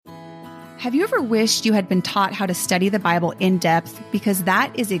Have you ever wished you had been taught how to study the Bible in depth? Because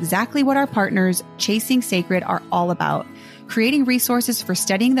that is exactly what our partners, Chasing Sacred, are all about. Creating resources for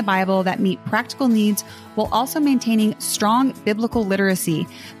studying the Bible that meet practical needs while also maintaining strong biblical literacy.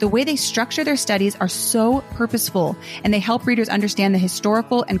 The way they structure their studies are so purposeful, and they help readers understand the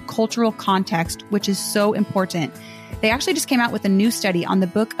historical and cultural context, which is so important. They actually just came out with a new study on the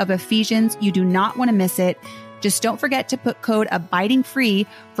book of Ephesians. You do not want to miss it. Just don't forget to put code ABIDINGFREE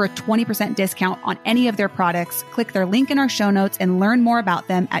for a 20% discount on any of their products. Click their link in our show notes and learn more about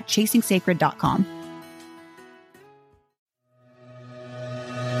them at ChasingSacred.com.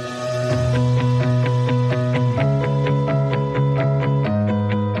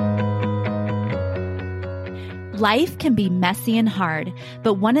 Life can be messy and hard,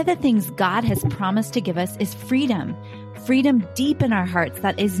 but one of the things God has promised to give us is freedom. Freedom deep in our hearts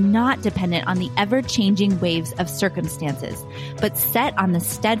that is not dependent on the ever-changing waves of circumstances, but set on the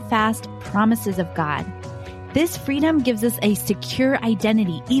steadfast promises of God. This freedom gives us a secure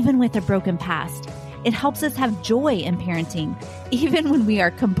identity, even with a broken past. It helps us have joy in parenting, even when we are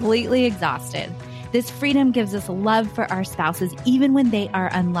completely exhausted. This freedom gives us love for our spouses, even when they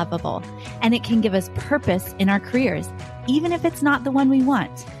are unlovable. And it can give us purpose in our careers, even if it's not the one we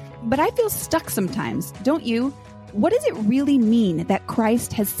want. But I feel stuck sometimes, don't you? What does it really mean that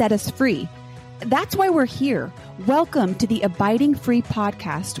Christ has set us free? That's why we're here. Welcome to the Abiding Free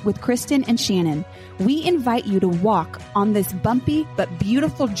podcast with Kristen and Shannon. We invite you to walk on this bumpy but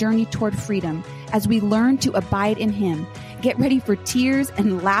beautiful journey toward freedom as we learn to abide in Him. Get ready for tears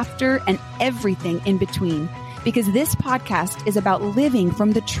and laughter and everything in between, because this podcast is about living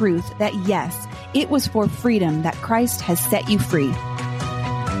from the truth that, yes, it was for freedom that Christ has set you free.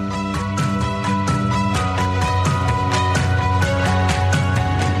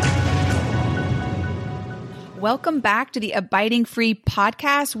 Welcome back to the Abiding Free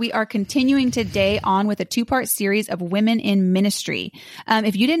podcast. We are continuing today on with a two-part series of women in ministry.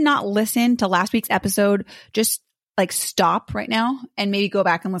 If you did not listen to last week's episode, just stop right now and maybe go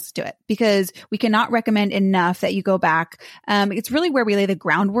back and listen to it, because we cannot recommend enough that you go back. It's really where we lay the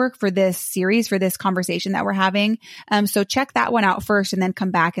groundwork for this series, for this conversation that we're having. So check that one out first and then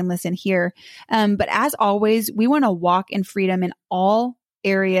come back and listen here. But as always, we want to walk in freedom in all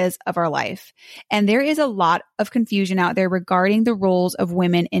areas of our life. And there is a lot of confusion out there regarding the roles of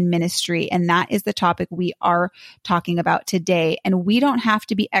women in ministry. And that is the topic we are talking about today. And we don't have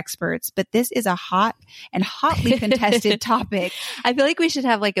to be experts, but this is a hot and hotly contested topic. I feel like we should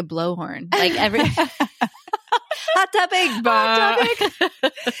have like a blowhorn, like every hot topic. But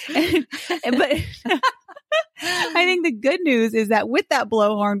I think the good news is that with that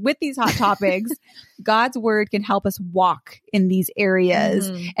blowhorn, with these hot topics, God's word can help us walk in these areas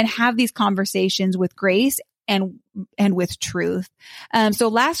and have these conversations with grace and with truth. So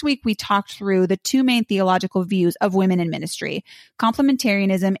last week we talked through the two main theological views of women in ministry: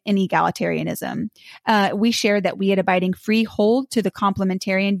 complementarianism and egalitarianism. We shared that we at Abiding Free hold to the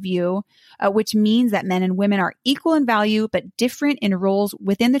complementarian view, which means that men and women are equal in value, but different in roles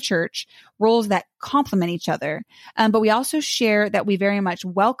within the church, roles that complement each other. But we also share that we very much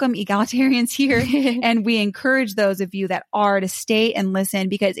welcome egalitarians here, and we encourage those of you that are to stay and listen,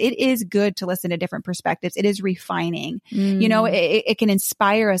 because it is good to listen to different perspectives. It is refining. You know, it can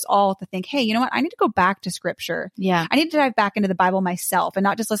inspire us all to think, hey, you know what? I need to go back to scripture. Yeah. I need to dive back into the Bible myself and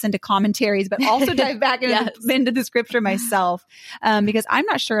not just listen to commentaries, but also dive back into the scripture myself. Because I'm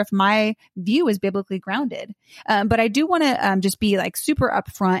not sure if my view is biblically grounded. But I do want to just be super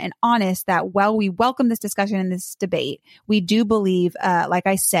upfront and honest that while we welcome this discussion and this debate, we do believe, like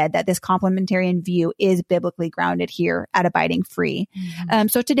I said, that this complementarian view is biblically grounded here at Abiding Free.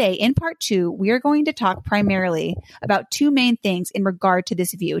 So today, in part 2, we are going to talk primarily about two main things in regard to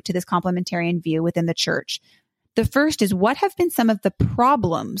this view, to this complementarian view within the church. The first is, what have been some of the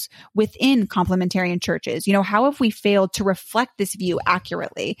problems within complementarian churches? You know, how have we failed to reflect this view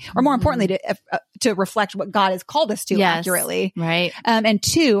accurately, or more importantly, to reflect what God has called us to accurately? Right. And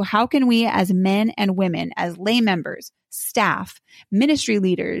 2, how can we as men and women, as lay members, staff, ministry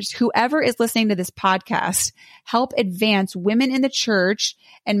leaders, whoever is listening to this podcast, help advance women in the church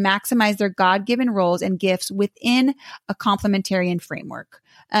and maximize their God-given roles and gifts within a complementarian framework?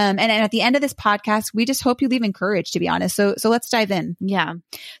 And at the end of this podcast, we just hope you leave encouraged, to be honest. So let's dive in. Yeah.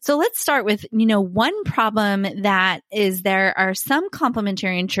 So let's start with, one problem that is there are some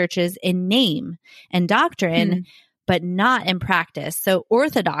complementarian churches in name and doctrine, but not in practice. So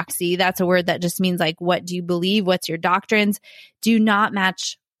orthodoxy, that's a word that just means what do you believe? What's your doctrines? Do not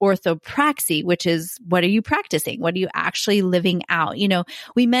match orthopraxy, which is, what are you practicing? What are you actually living out?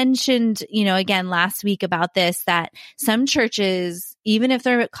 We mentioned, again, last week about this, that some churches even if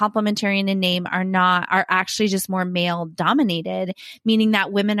they're complementarian in name, are actually just more male dominated, meaning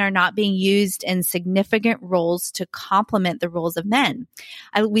that women are not being used in significant roles to complement the roles of men.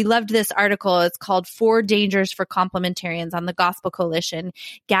 We loved this article. It's called 4 Dangers for Complementarians on the Gospel Coalition.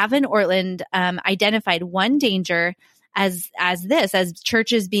 Gavin Ortland identified one danger as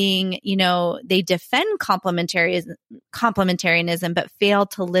churches being, they defend complementarianism, but fail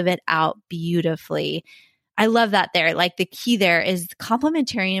to live it out beautifully. I love that there. Like the key there is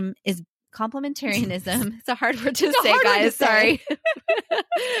complementarianism. It's a hard word to say, guys. Sorry.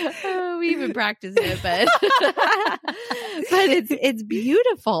 We even practiced it, but it's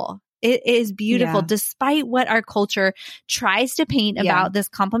beautiful. It is beautiful, despite what our culture tries to paint about this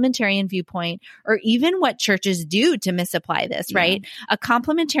complementarian viewpoint, or even what churches do to misapply this, right? A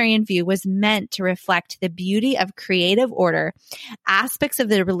complementarian view was meant to reflect the beauty of creative order, aspects of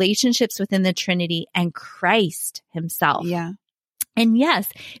the relationships within the Trinity, and Christ himself. Yeah. And yes,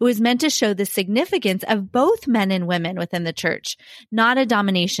 it was meant to show the significance of both men and women within the church, not a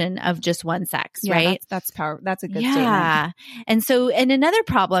domination of just one sex, right? That's power. That's a good statement. And another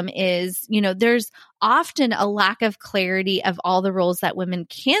problem is, there's often a lack of clarity of all the roles that women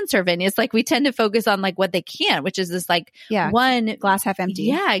can serve in. It's like we tend to focus on like what they can't, which is this like one glass half empty.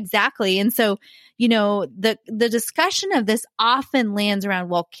 Yeah, exactly. And so, the discussion of this often lands around,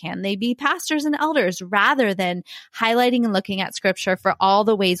 well, can they be pastors and elders, rather than highlighting and looking at scripture for all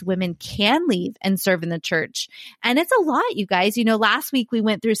the ways women can lead and serve in the church. And it's a lot, you guys. Last week we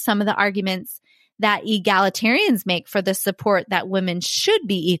went through some of the arguments that egalitarians make for the support that women should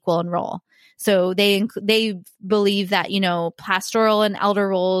be equal in role. So they believe that, pastoral and elder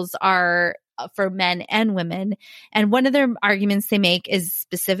roles are for men and women. And one of their arguments they make is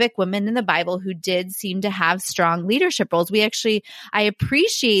specific women in the Bible who did seem to have strong leadership roles. I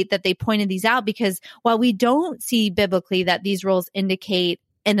appreciate that they pointed these out, because while we don't see biblically that these roles indicate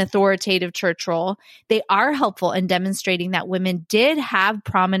an authoritative church role, they are helpful in demonstrating that women did have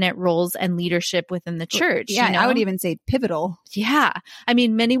prominent roles and leadership within the church. Yeah, I would even say pivotal. Yeah. I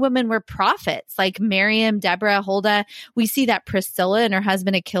mean, many women were prophets, like Miriam, Deborah, Huldah. We see that Priscilla and her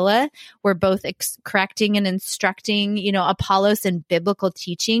husband Aquila were both correcting and instructing, Apollos in biblical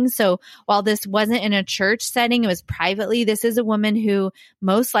teaching. So while this wasn't in a church setting, it was privately, this is a woman who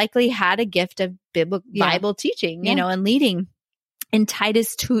most likely had a gift of Bible teaching, and leading. In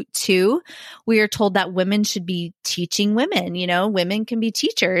Titus 2, we are told that women should be teaching women. Women can be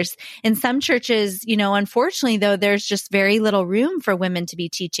teachers. In some churches, unfortunately, though, there's just very little room for women to be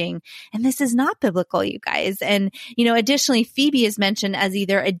teaching. And this is not biblical, you guys. And, additionally, Phoebe is mentioned as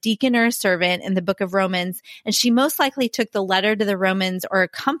either a deacon or a servant in the book of Romans. And she most likely took the letter to the Romans or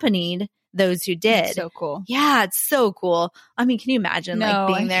accompanied those who did. That's so cool. Yeah, it's so cool. I mean, can you imagine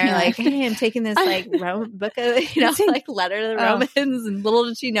being there like, hey, I'm taking this book of, like letter to the Romans, and little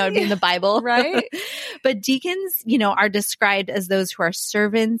did she know it'd be in the Bible. Right. But deacons, are described as those who are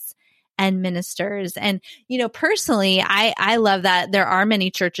servants and ministers. And, personally, I love that there are many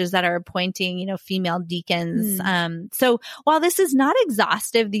churches that are appointing, female deacons. So while this is not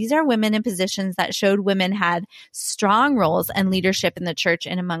exhaustive, these are women in positions that showed women had strong roles and leadership in the church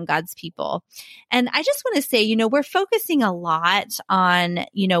and among God's people. And I just want to say, we're focusing a lot on,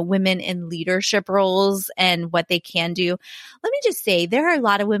 women in leadership roles and what they can do. Let me just say, there are a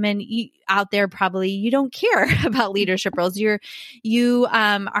lot of women out there, probably you don't care about leadership roles. You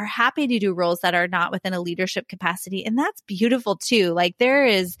are happy to do roles that are not within a leadership capacity. And that's beautiful too. Like there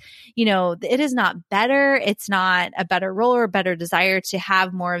is, it is not better. It's not a better role or a better desire to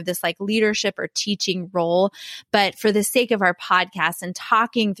have more of this like leadership or teaching role. But for the sake of our podcast and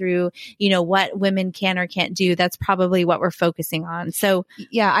talking through, what women can or can't do, that's probably what we're focusing on. So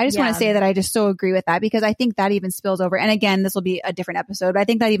yeah, I just want to say that I just so agree with that, because I think that even spills over. And again, this will be a different episode, but I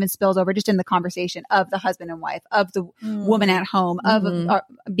think that even spills over just in the conversation of the husband and wife, of the woman at home, of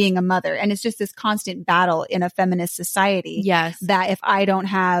being a mother. And it's just this constant battle in a feminist society. Yes. That if I don't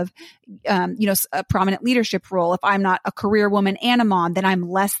have, a prominent leadership role, if I'm not a career woman and a mom, then I'm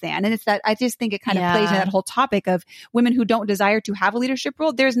less than. And it's that, I just think it kind of plays into that whole topic of women who don't desire to have a leadership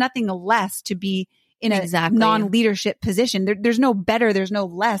role. There's nothing less to be in a non-leadership position. There's no better, there's no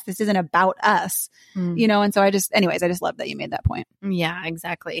less. This isn't about us, And so I just love that you made that point. Yeah,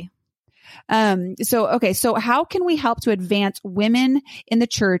 exactly. So how can we help to advance women in the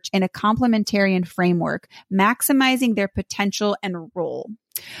church in a complementarian framework, maximizing their potential and role?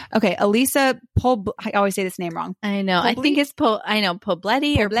 Okay, Elisa I always say this name wrong. I know. I think it's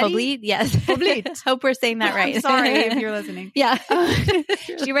Pobletti or Poblit. Yes. Poblit. Hope we're saying that right. I'm sorry if you're listening. Yeah.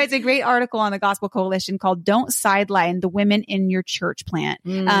 She writes a great article on the Gospel Coalition called Don't Sideline the Women in Your Church Plant.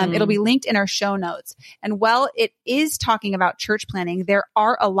 It'll be linked in our show notes. And while it is talking about church planting, there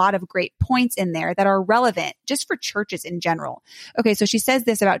are a lot of great points in there that are relevant just for churches in general. Okay, so she says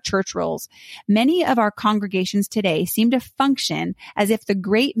this about church roles. Many of our congregations today seem to function as if the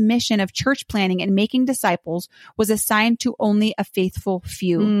great mission of church planting and making disciples was assigned to only a faithful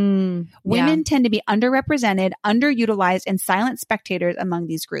few. Women tend to be underrepresented, underutilized, and silent spectators among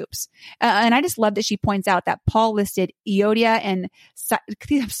these groups. And I just love that she points out that Paul listed Euodia and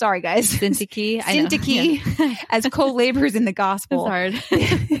I'm sorry, guys, Syntyche as co-laborers in the gospel. It's hard.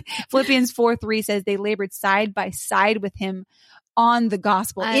 Philippians 4:3 says they labored side by side with him on the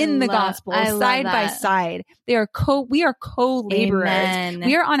gospel, side by side. We are co-laborers. Amen.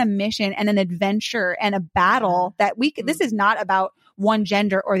 We are on a mission and an adventure and a battle that this is not about one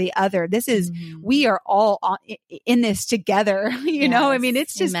gender or the other. This is, we are all in this together. You know, I mean,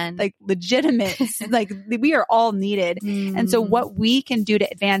 it's just like legitimate, like we are all needed. And so what we can do to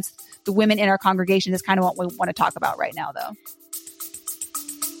advance the women in our congregation is kind of what we want to talk about right now, though.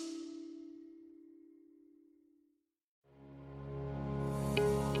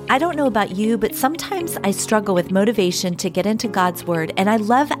 I don't know about you, but sometimes I struggle with motivation to get into God's Word, and I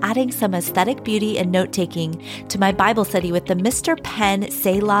love adding some aesthetic beauty and note-taking to my Bible study with the Mr. Penn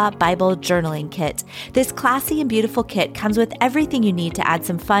Selah Bible Journaling Kit. This classy and beautiful kit comes with everything you need to add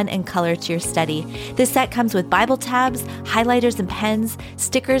some fun and color to your study. This set comes with Bible tabs, highlighters and pens,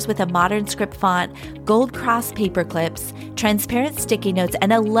 stickers with a modern script font, gold cross paper clips, transparent sticky notes,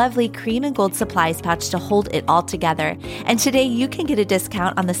 and a lovely cream and gold supplies pouch to hold it all together. And today you can get a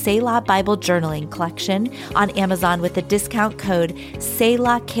discount on the Selah Bible Journaling Collection on Amazon with the discount code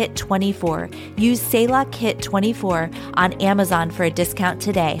SELAHKIT24. Use SELAHKIT24 on Amazon for a discount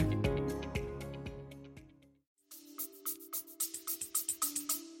today.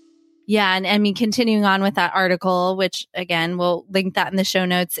 Yeah, and I mean, continuing on with that article, which again, we'll link that in the show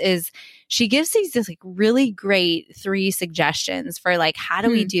notes, is she gives these like really great 3 suggestions for like, how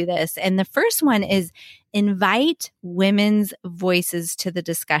do we do this? And the first one is invite women's voices to the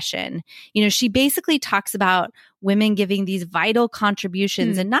discussion. You know, she basically talks about women giving these vital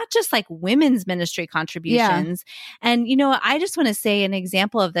contributions and not just like women's ministry contributions. And, you know, I just want to say an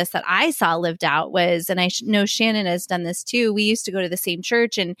example of this that I saw lived out was, and I know Shannon has done this too. We used to go to the same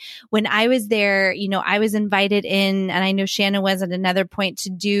church. And when I was there, you know, I was invited in, and I know Shannon was at another point to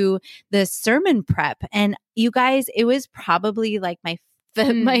do the sermon prep. And you guys, it was probably like my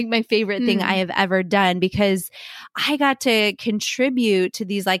favorite thing I have ever done, because I got to contribute to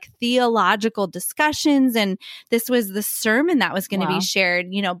these like theological discussions. And this was the sermon that was going to be shared,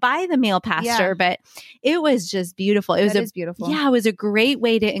 you know, by the male pastor, but it was just beautiful. It was beautiful. Yeah. It was a great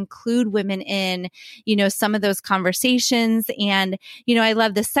way to include women in, you know, some of those conversations. And, you know, I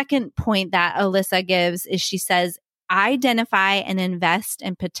love the second point that Alyssa gives is she says, identify and invest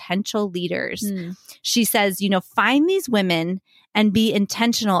in potential leaders. She says, you know, find these women and be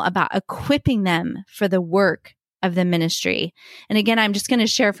intentional about equipping them for the work of the ministry. And again, I'm just going to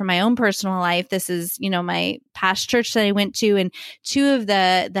share from my own personal life. This is, you know, my past church that I went to, and 2 of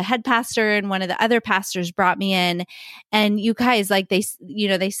the head pastor and one of the other pastors brought me in, and you guys, like they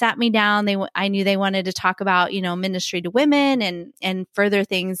sat me down. I knew they wanted to talk about, you know, ministry to women and further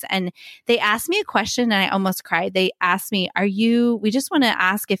things. And they asked me a question and I almost cried. They asked me, we just want to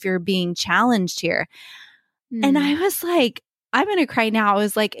ask if you're being challenged here. And I was like, I'm going to cry now. I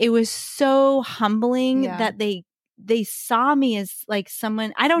was like, it was so humbling that they saw me as like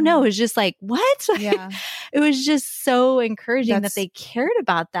someone, I don't know. It was just like, what? It was just so encouraging that they cared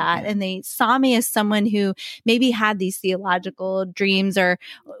about that. And they saw me as someone who maybe had these theological dreams or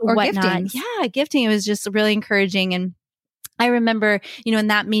whatnot. Giftings. Yeah, gifting. It was just really encouraging. And I remember, you know, in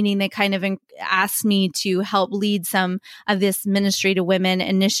that meeting, they kind of asked me to help lead some of this ministry to women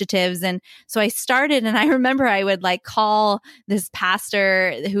initiatives. And so I started, and I remember I would like call this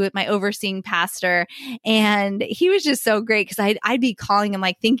pastor, my overseeing pastor, and he was just so great because I'd be calling him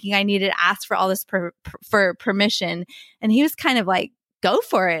like thinking I needed to ask for all this for permission. And he was kind of like, go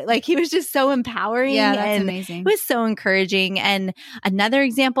for it. Like he was just so empowering. Yeah, that's amazing. It was so encouraging. And another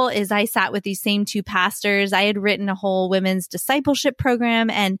example is I sat with these same 2 pastors. I had written a whole women's discipleship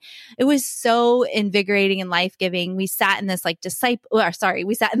program, and it was so invigorating and life-giving. We sat in this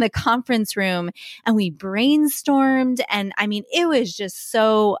we sat in the conference room and we brainstormed. And I mean, it was just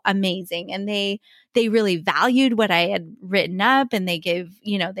so amazing. And they they really valued what I had written up, and they gave,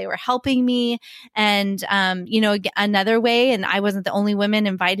 they were helping me. And, another way, and I wasn't the only woman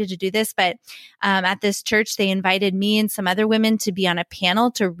invited to do this, but at this church, they invited me and some other women to be on a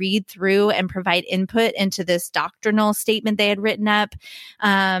panel to read through and provide input into this doctrinal statement they had written up.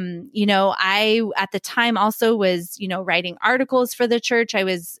 I, at the time, also was, writing articles for the church. I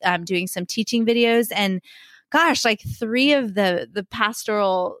was doing some teaching videos, and gosh, like 3 of the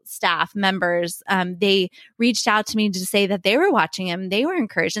pastoral staff members, they reached out to me to say that they were watching him. They were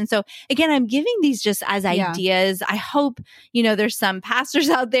encouraged. And so again, I'm giving these just as ideas. I hope, there's some pastors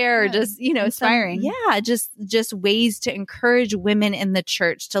out there or just, inspiring. Just ways to encourage women in the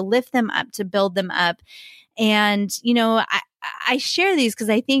church, to lift them up, to build them up. And, I share these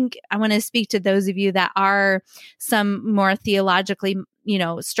because I think I want to speak to those of you that are some more theologically,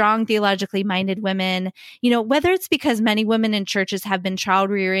 strong theologically minded women, whether it's because many women in churches have been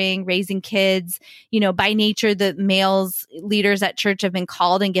child rearing, raising kids, by nature, the males leaders at church have been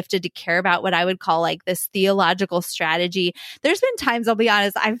called and gifted to care about what I would call like this theological strategy. There's been times, I'll be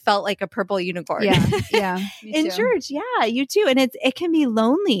honest, I've felt like a purple unicorn. Yeah. In church. Yeah, you too. And it can be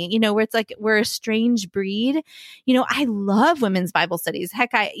lonely, where it's like we're a strange breed. I love women's Bible studies. Heck,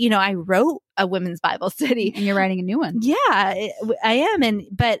 I wrote a women's Bible study. And you're writing a new one. Yeah, I am.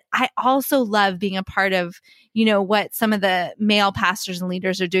 But I also love being a part of, what some of the male pastors and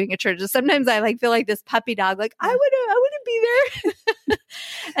leaders are doing at churches. Sometimes I feel like this puppy dog, like I wouldn't be there.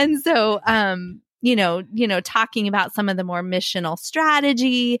 And so, talking about some of the more missional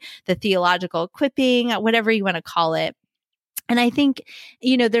strategy, the theological equipping, whatever you want to call it. And I think,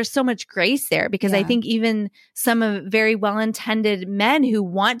 there's so much grace there because I think even some of very well-intended men who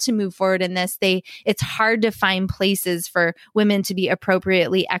want to move forward in this, it's hard to find places for women to be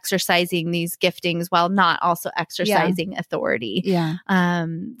appropriately exercising these giftings while not also exercising authority. Yeah.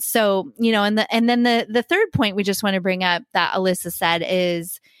 So, and then the third point we just want to bring up that Alyssa said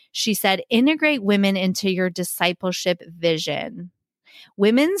is, she said, integrate women into your discipleship vision.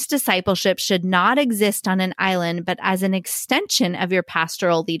 Women's discipleship should not exist on an island, but as an extension of your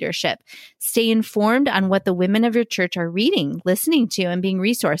pastoral leadership. Stay informed on what the women of your church are reading, listening to, and being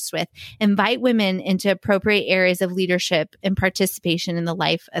resourced with. Invite women into appropriate areas of leadership and participation in the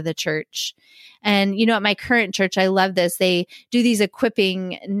life of the church. And, at my current church, I love this. They do these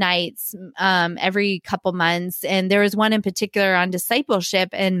equipping nights every couple months. And there was one in particular on discipleship,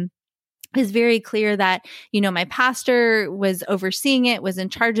 and it's very clear that, my pastor was overseeing it, was in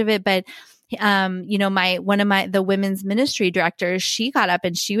charge of it, but the women's ministry directors, she got up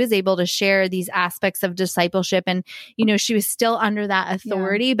and she was able to share these aspects of discipleship, and she was still under that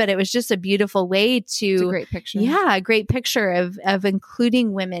authority, but it was just a beautiful way to, it's a great picture. Yeah, a great picture of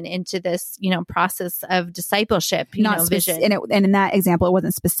including women into this, process of discipleship, vision. And in that example, it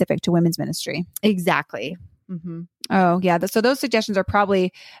wasn't specific to women's ministry. Exactly. Mm-hmm. Oh, yeah. So those suggestions are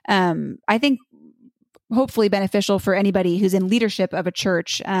probably, I think, hopefully beneficial for anybody who's in leadership of a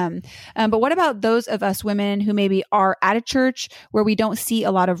church. But what about those of us women who maybe are at a church where we don't see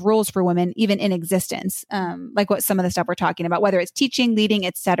a lot of roles for women even in existence? Like what some of the stuff we're talking about, whether it's teaching, leading,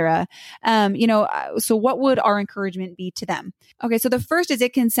 etc. So what would our encouragement be to them? Okay. So the first is,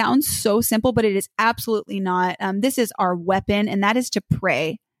 it can sound so simple, but it is absolutely not. This is our weapon, and that is to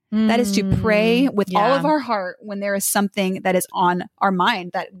pray. That is to pray with all of our heart when there is something that is on our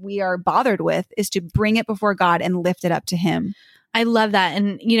mind that we are bothered with, is to bring it before God and lift it up to Him. I love that.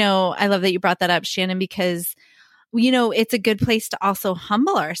 And, I love that you brought that up, Shannon, because, it's a good place to also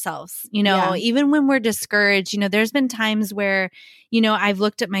humble ourselves, even when we're discouraged. There's been times where, I've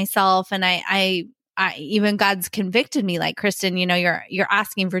looked at myself and I even God's convicted me, like, Kristen, you're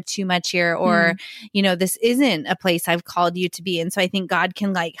asking for too much here, or, this isn't a place I've called you to be. And so I think God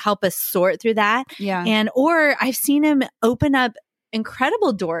can help us sort through that. Yeah. Or I've seen Him open up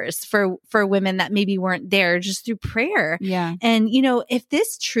incredible doors for women that maybe weren't there just through prayer. Yeah. And, if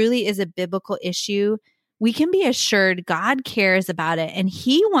this truly is a biblical issue, we can be assured God cares about it, and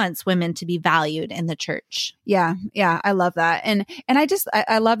He wants women to be valued in the church. Yeah. Yeah. I love that. And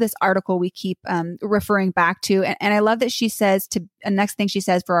I love this article we keep referring back to. And I love that she says next thing she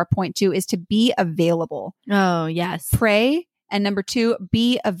says for our point 2 is to be available. Oh, yes. Pray. And number 2,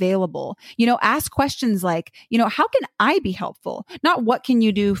 be available. Ask questions like, how can I be helpful? Not what can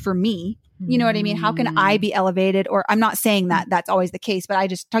you do for me? You know what I mean? How can I be elevated? Or I'm not saying that that's always the case, but I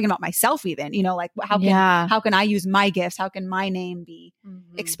just talking about myself even, how can I use my gifts? How can my name be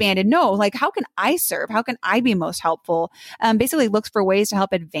expanded? No, how can I serve? How can I be most helpful? Basically looks for ways to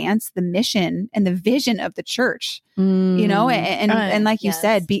help advance the mission and the vision of the church, and like you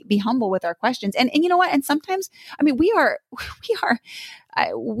said, be humble with our questions. And you know what? And sometimes, we are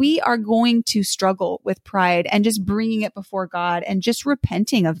we are going to struggle with pride and just bringing it before God and just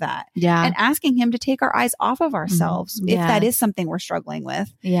repenting of that. Yeah. And asking him to take our eyes off of ourselves if that is something we're struggling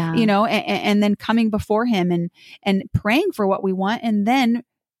with. Yeah. And then coming before him and praying for what we want, and then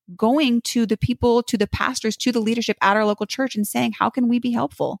going to the people, to the pastors, to the leadership at our local church and saying, how can we be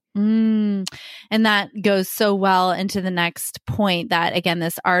helpful? And that goes so well into the next point that, again,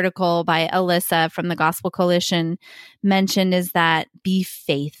 this article by Alyssa from the Gospel Coalition mentioned, is that be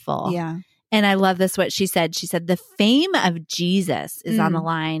faithful. Yeah. And I love this, what she said. She said, the fame of Jesus is on the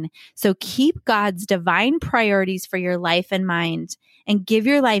line. So keep God's divine priorities for your life in mind and give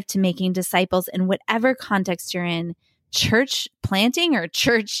your life to making disciples in whatever context you're in. Church planting or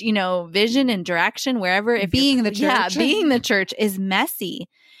church, vision and direction, wherever. If being the church. Yeah, being the church is messy.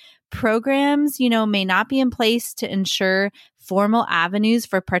 Programs, may not be in place to ensure formal avenues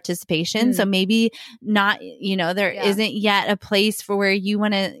for participation. So maybe not, there isn't yet a place for where you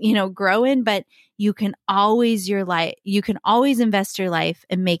want to, grow in, but you can always invest your life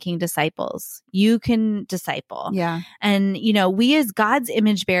in making disciples. You can disciple. Yeah. And, we as God's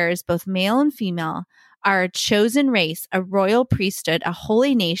image bearers, both male and female, are a chosen race, a royal priesthood, a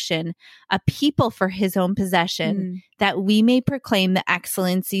holy nation, a people for his own possession, that we may proclaim the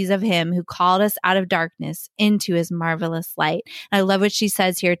excellencies of him who called us out of darkness into his marvelous light. And I love what she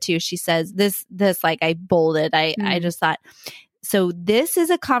says here too. She says this like I bolded. I just thought, so this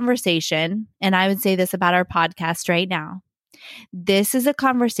is a conversation, and I would say this about our podcast right now. This is a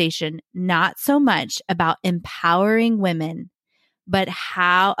conversation not so much about empowering women, but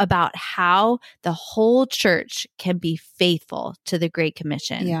how the whole church can be faithful to the Great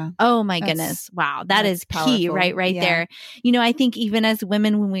Commission. Yeah. Oh my goodness. Wow. That is key, powerful. right there. I think even as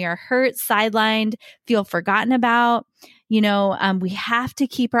women, when we are hurt, sidelined, feel forgotten about, we have to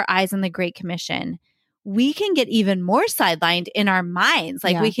keep our eyes on the Great Commission. We can get even more sidelined in our minds.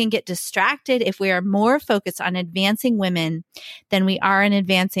 We can get distracted if we are more focused on advancing women than we are in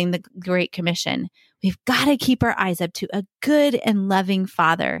advancing the Great Commission. We've got to keep our eyes up to a good and loving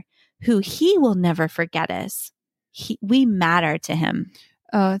Father who he will never forget us. We matter to him.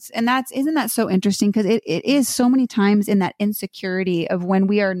 Oh, isn't that so interesting? Because it is so many times in that insecurity of when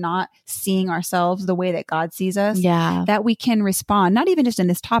we are not seeing ourselves the way that God sees us, that we can respond, not even just in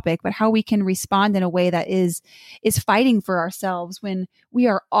this topic, but how we can respond in a way that is fighting for ourselves when we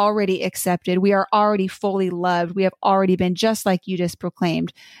are already accepted. We are already fully loved. We have already been, just like you just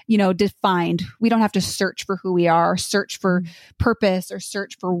proclaimed, defined. We don't have to search for who we are, or search for purpose, or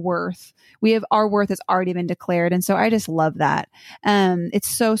search for worth. Our worth has already been declared. And so I just love that. It's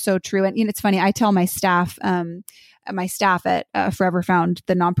so, so true. And it's funny. I tell my staff at Forever Found,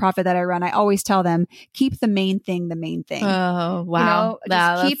 the nonprofit that I run, I always tell them, keep the main thing the main thing. Oh, wow.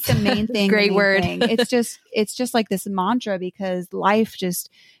 Just keep the main thing. Great word. Thing. It's just like this mantra, because life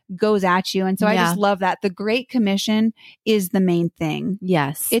just goes at you. And so I just love that. The Great Commission is the main thing.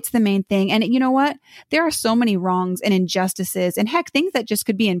 Yes. It's the main thing. And you know what? There are so many wrongs and injustices and heck, things that just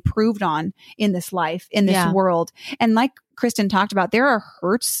could be improved on in this life, in this world. And like Kristen talked about, there are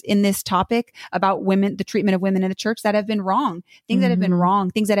hurts in this topic about women, the treatment of women in the church, that have been wrong, things that have been wrong,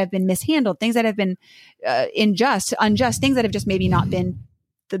 things that have been mishandled, things that have been unjust, things that have just maybe not been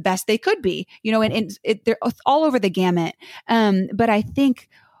the best they could be, and they're all over the gamut. But I think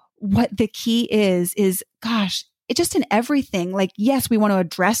what the key is, gosh, it's just in everything. Like, yes, we want to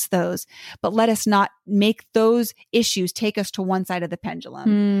address those, but let us not make those issues take us to one side of the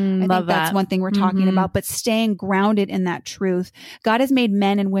pendulum. I think that's one thing we're talking about, but staying grounded in that truth. God has made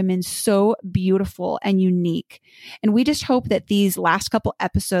men and women so beautiful and unique. And we just hope that these last couple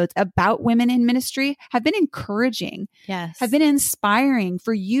episodes about women in ministry have been encouraging, have been inspiring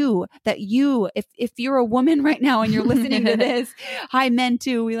for you, that if you're a woman right now and you're listening to this, hi men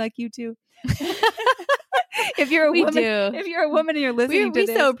too, we like you too. If you're a woman and you're listening to this,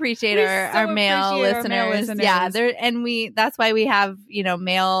 we so appreciate our male listeners. Yeah, that's why we have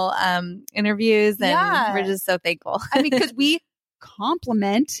male interviews, and we're just so thankful. I mean, because we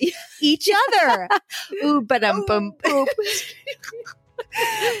compliment each other. Ooh, but boom.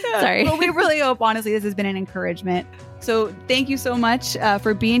 Sorry. Well, we really hope, honestly, this has been an encouragement. So thank you so much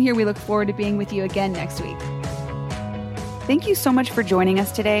for being here. We look forward to being with you again next week. Thank you so much for joining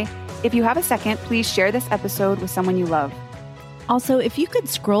us today. If you have a second, please share this episode with someone you love. Also, if you could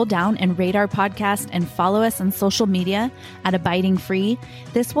scroll down and rate our podcast and follow us on social media at Abiding Free,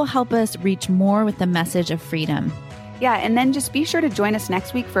 this will help us reach more with the message of freedom. Yeah, and then just be sure to join us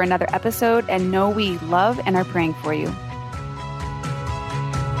next week for another episode, and know we love and are praying for you.